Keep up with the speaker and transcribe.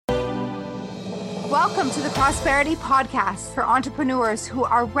Welcome to the Prosperity Podcast for entrepreneurs who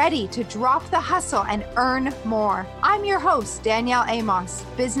are ready to drop the hustle and earn more. I'm your host, Danielle Amos,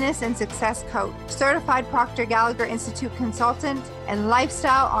 business and success coach, certified Proctor Gallagher Institute consultant, and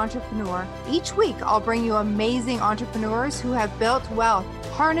lifestyle entrepreneur. Each week, I'll bring you amazing entrepreneurs who have built wealth,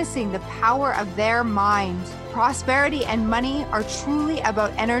 harnessing the power of their mind. Prosperity and money are truly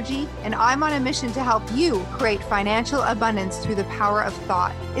about energy, and I'm on a mission to help you create financial abundance through the power of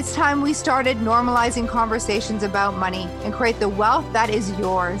thought. It's time we started normalizing conversations about money and create the wealth that is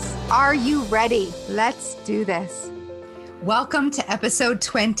yours. Are you ready? Let's do this. Welcome to episode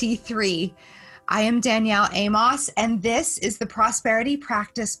 23. I am Danielle Amos, and this is the Prosperity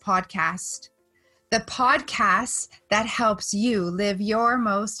Practice Podcast, the podcast that helps you live your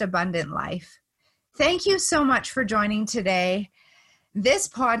most abundant life. Thank you so much for joining today. This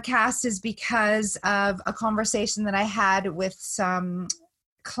podcast is because of a conversation that I had with some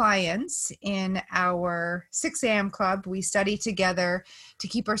clients in our 6 a.m. club. We study together to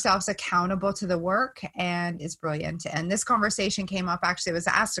keep ourselves accountable to the work, and it's brilliant. And this conversation came up, actually, I was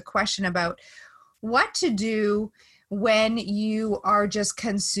asked a question about what to do when you are just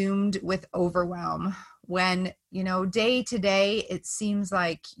consumed with overwhelm. When, day to day, it seems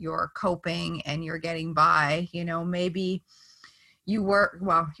like you're coping and you're getting by. Maybe you're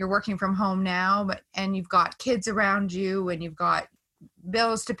working from home now, and you've got kids around you, and you've got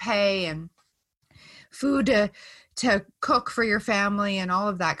bills to pay and food to cook for your family and all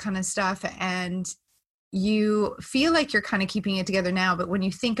of that kind of stuff. And you feel like you're kind of keeping it together now. But when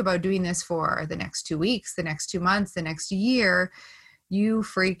you think about doing this for the next 2 weeks, the next 2 months, the next year, you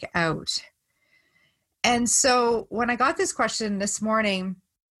freak out. And so when I got this question this morning,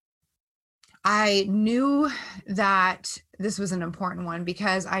 I knew that this was an important one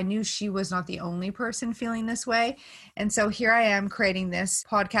because I knew she was not the only person feeling this way. And so here I am creating this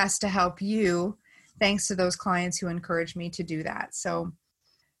podcast to help you, thanks to those clients who encouraged me to do that. So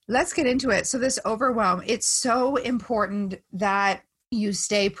let's get into it. So this overwhelm, it's so important that you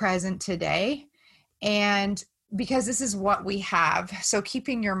stay present today, and because this is what we have. So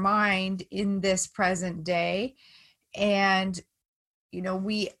keeping your mind in this present day, and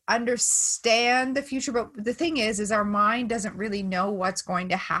we understand the future, but the thing is our mind doesn't really know what's going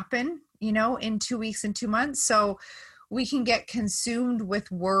to happen, in 2 weeks and 2 months. So we can get consumed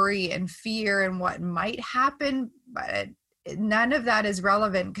with worry and fear and what might happen, but none of that is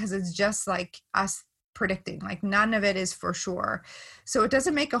relevant because it's just like us predicting. Like none of it is for sure. So it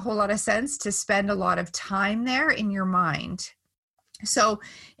doesn't make a whole lot of sense to spend a lot of time there in your mind. So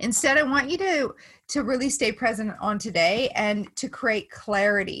instead, I want you to really stay present on today and to create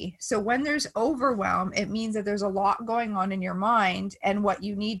clarity. So when there's overwhelm, it means that there's a lot going on in your mind, and what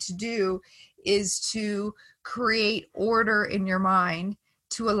you need to do is to create order in your mind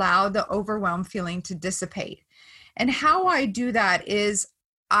to allow the overwhelm feeling to dissipate. And how I do that is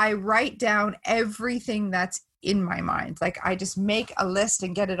I write down everything that's in my mind. Like I just make a list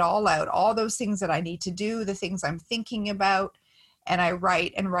and get it all out, all those things that I need to do, the things I'm thinking about, and I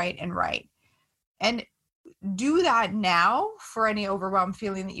write and write and write. And do that now for any overwhelmed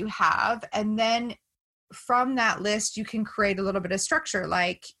feeling that you have. And then from that list, you can create a little bit of structure.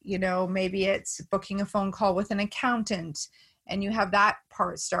 Like, maybe it's booking a phone call with an accountant, and you have that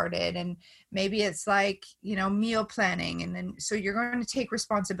part started. And maybe it's like, meal planning. And then, so you're going to take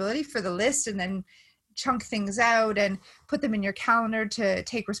responsibility for the list and then chunk things out and put them in your calendar to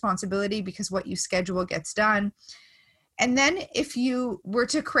take responsibility, because what you schedule gets done. And then if you were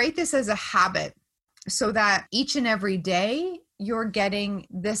to create this as a habit, so that each and every day you're getting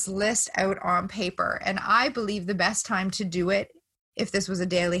this list out on paper. And I believe the best time to do it, if this was a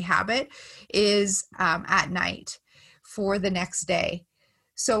daily habit, is at night for the next day.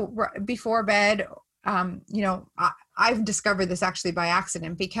 So before bed, I've discovered this actually by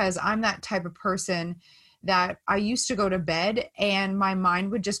accident, because I'm that type of person that I used to go to bed and my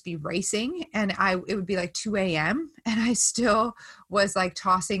mind would just be racing, and it would be like 2 a.m. and I still was like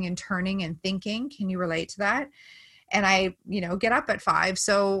tossing and turning and thinking. Can you relate to that? And I, get up at 5.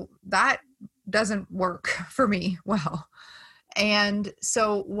 So that doesn't work for me well. And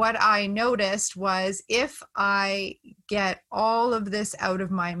so what I noticed was, if I get all of this out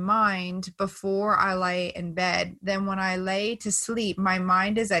of my mind before I lay in bed, then when I lay to sleep, my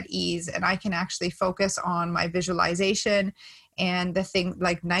mind is at ease and I can actually focus on my visualization and the thing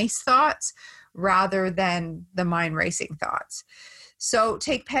like nice thoughts rather than the mind racing thoughts. So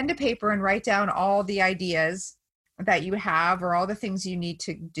take pen to paper and write down all the ideas that you have, or all the things you need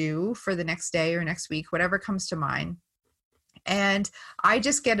to do for the next day or next week, whatever comes to mind. And I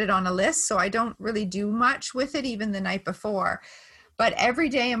just get it on a list, so I don't really do much with it even the night before. But every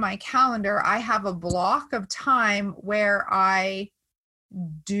day in my calendar, I have a block of time where I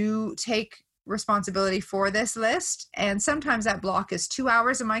do take responsibility for this list. And sometimes that block is 2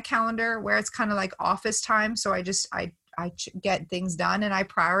 hours in my calendar where it's kind of like office time. So I get things done and I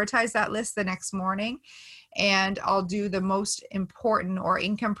prioritize that list the next morning. And I'll do the most important or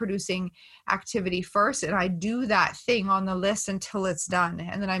income producing activity first. And I do that thing on the list until it's done.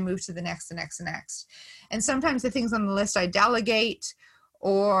 And then I move to the next, the next, the next. And sometimes the things on the list I delegate,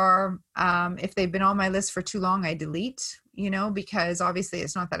 or if they've been on my list for too long, I delete, because obviously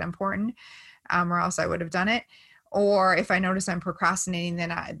it's not that important, or else I would have done it. Or if I notice I'm procrastinating,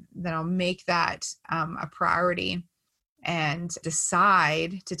 then I'll make that a priority and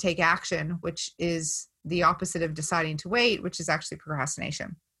decide to take action, which is the opposite of deciding to wait, which is actually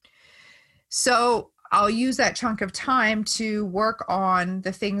procrastination. So I'll use that chunk of time to work on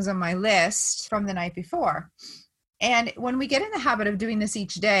the things on my list from the night before. And when we get in the habit of doing this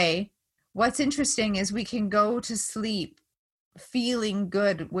each day, what's interesting is we can go to sleep feeling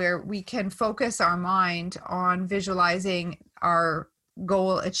good, where we can focus our mind on visualizing our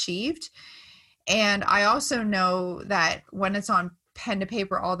goal achieved. And I also know that when it's on pen to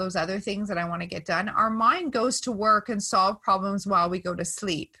paper, all those other things that I want to get done, our mind goes to work and solve problems while we go to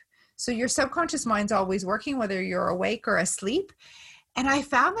sleep. So your subconscious mind's always working, whether you're awake or asleep. And I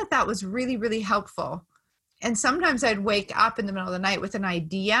found that was really, really helpful. And sometimes I'd wake up in the middle of the night with an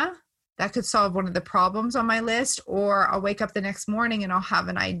idea that could solve one of the problems on my list, or I'll wake up the next morning and I'll have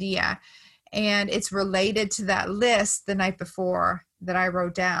an idea. And it's related to that list the night before that I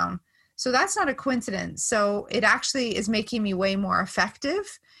wrote down. So that's not a coincidence. So it actually is making me way more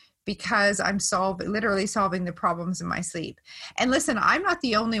effective because I'm literally solving the problems in my sleep. And listen, I'm not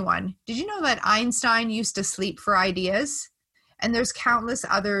the only one. Did you know that Einstein used to sleep for ideas? And there's countless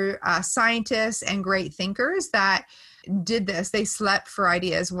other scientists and great thinkers that did this. They slept for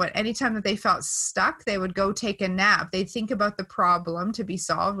ideas. Anytime that they felt stuck, they would go take a nap. They'd think about the problem to be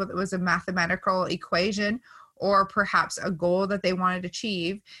solved, whether it was a mathematical equation or perhaps a goal that they wanted to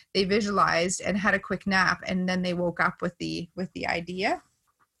achieve. They visualized and had a quick nap, and then they woke up with the idea.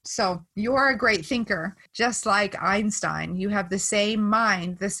 So you're a great thinker, just like Einstein. You have the same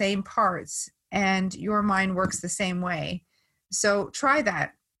mind, the same parts, and your mind works the same way. So try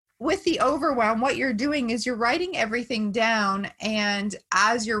that. With the overwhelm, what you're doing is you're writing everything down, and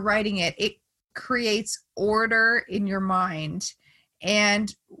as you're writing it, it creates order in your mind.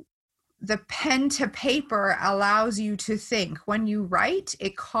 And the pen to paper allows you to think. When you write,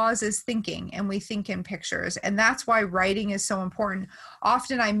 it causes thinking, and we think in pictures. And that's why writing is so important.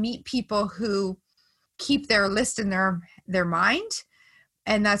 Often I meet people who keep their list in their mind,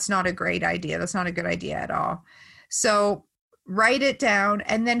 and that's not a great idea. That's not a good idea at all. So write it down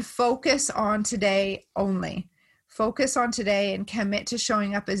and then focus on today only. Focus on today and commit to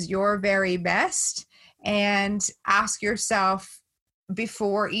showing up as your very best, and ask yourself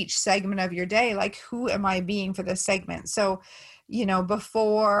before each segment of your day, like, who am I being for this segment? So,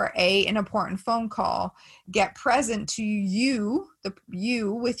 before an important phone call, get present to you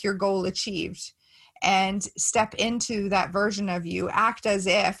with your goal achieved, and step into that version of you, act as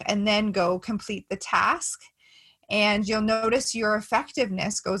if, and then go complete the task. And you'll notice your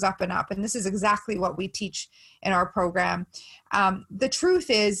effectiveness goes up and up. And this is exactly what we teach in our program. The truth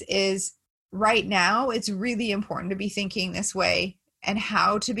is right now, it's really important to be thinking this way, and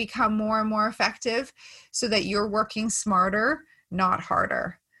how to become more and more effective so that you're working smarter, not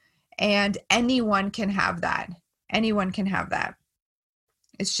harder. And anyone can have that. Anyone can have that.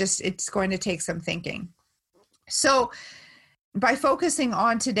 It's going to take some thinking. So by focusing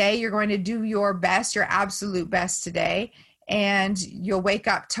on today, you're going to do your best, your absolute best today, and you'll wake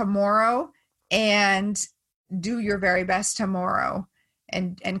up tomorrow and do your very best tomorrow,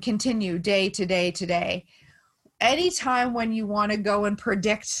 and continue day to day to day. Anytime when you want to go and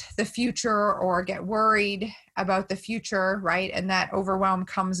predict the future or get worried about the future, right, and that overwhelm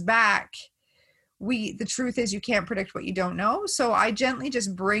comes back, the truth is you can't predict what you don't know. So I gently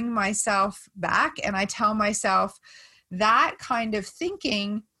just bring myself back, and I tell myself that kind of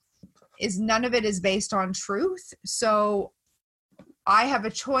thinking none of it is based on truth. So I have a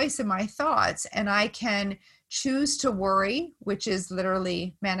choice in my thoughts, and I can choose to worry, which is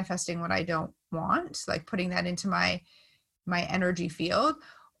literally manifesting what I don't want, like putting that into my energy field,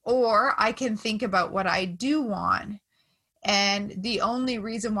 or I can think about what I do want. And the only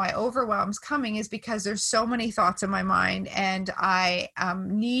reason why overwhelm's coming is because there's so many thoughts in my mind, and I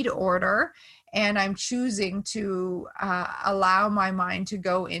need order, and I'm choosing to allow my mind to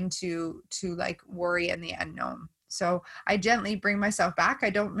go into like worry and the unknown. So I gently bring myself back. I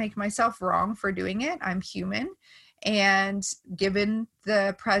don't make myself wrong for doing it. I'm human, And given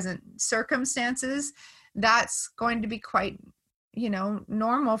the present circumstances, that's going to be quite,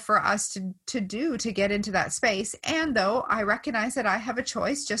 normal for us to do, to get into that space. And though I recognize that I have a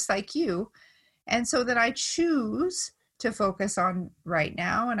choice just like you, and so that I choose to focus on right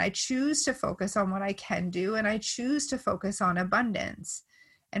now, and I choose to focus on what I can do, and I choose to focus on abundance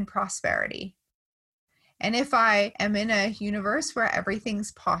and prosperity. And if I am in a universe where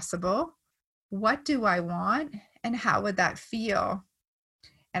everything's possible, what do I want and how would that feel?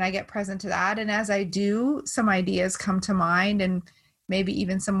 And I get present to that. And as I do, some ideas come to mind, and maybe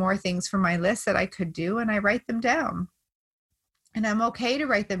even some more things from my list that I could do, and I write them down. And I'm okay to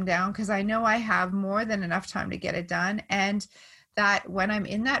write them down because I know I have more than enough time to get it done. And that when I'm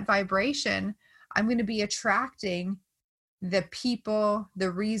in that vibration, I'm going to be attracting the people,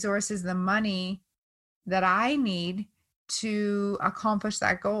 the resources, the money that I need to accomplish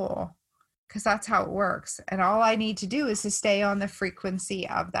that goal, because that's how it works. And all I need to do is to stay on the frequency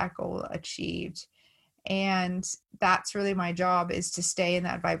of that goal achieved. And that's really my job, is to stay in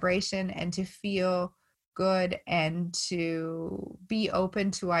that vibration and to feel good and to be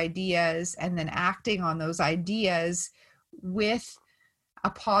open to ideas, and then acting on those ideas with a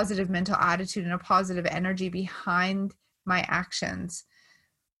positive mental attitude and a positive energy behind my actions.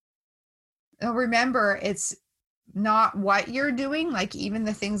 Now, remember, it's not what you're doing, like even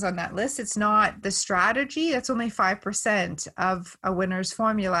the things on that list, it's not the strategy. That's only 5% of a winner's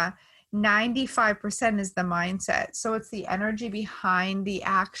formula. 95% is the mindset. So it's the energy behind the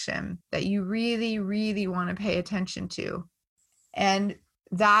action that you really, really want to pay attention to. And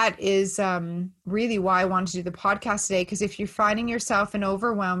that is really why I wanted to do the podcast today, because if you're finding yourself in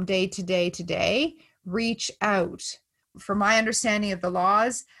overwhelm day to day, reach out. For my understanding of the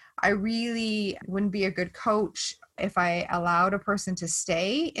laws, I really wouldn't be a good coach if I allowed a person to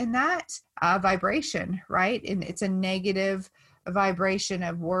stay in that vibration, right? And it's a negative vibration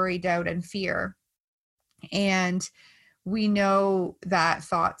of worry, doubt, and fear. And we know that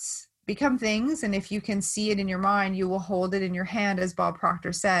thoughts become things. And if you can see it in your mind, you will hold it in your hand, as Bob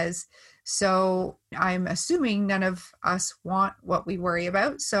Proctor says. So I'm assuming none of us want what we worry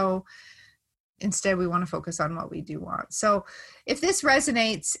about. So instead, we want to focus on what we do want. So if this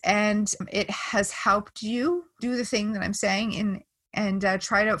resonates and it has helped you do the thing that I'm saying and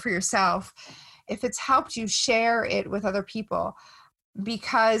try it out for yourself, if it's helped you, share it with other people,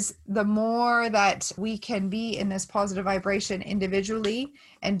 because the more that we can be in this positive vibration individually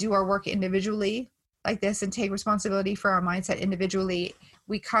and do our work individually like this and take responsibility for our mindset individually,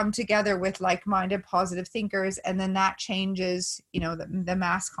 we come together with like-minded positive thinkers, and then that changes, the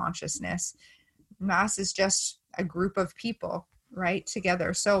mass consciousness. Mass is just a group of people, right,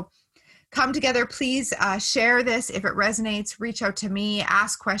 together. So come together. Please share this. If it resonates, reach out to me,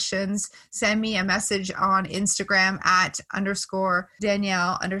 ask questions, send me a message on Instagram at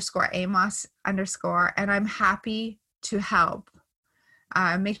 _Danielle_Amos_, and I'm happy to help.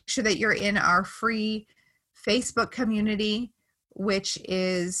 Make sure that you're in our free Facebook community, which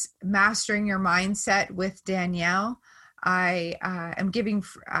is Mastering Your Mindset with Danielle. I am giving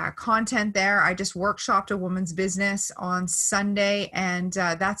content there. I just workshopped a woman's business on Sunday, and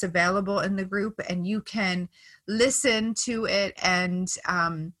that's available in the group, and you can listen to it. And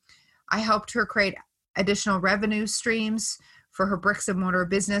I helped her create additional revenue streams for her bricks and mortar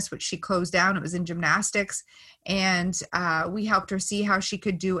business, which she closed down. It was in gymnastics. And we helped her see how she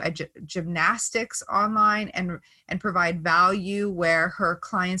could do gymnastics online and provide value where her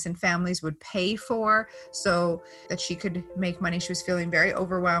clients and families would pay for, so that she could make money. She was feeling very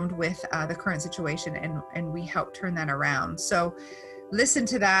overwhelmed with the current situation, and we helped turn that around. So listen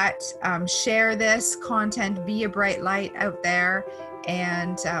to that, share this content, be a bright light out there.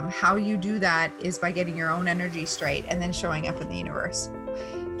 And how you do that is by getting your own energy straight and then showing up in the universe.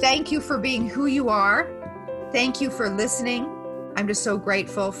 Thank you for being who you are. Thank you for listening. I'm just so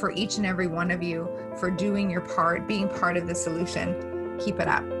grateful for each and every one of you for doing your part, being part of the solution. Keep it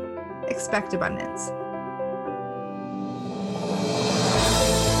up. Expect abundance.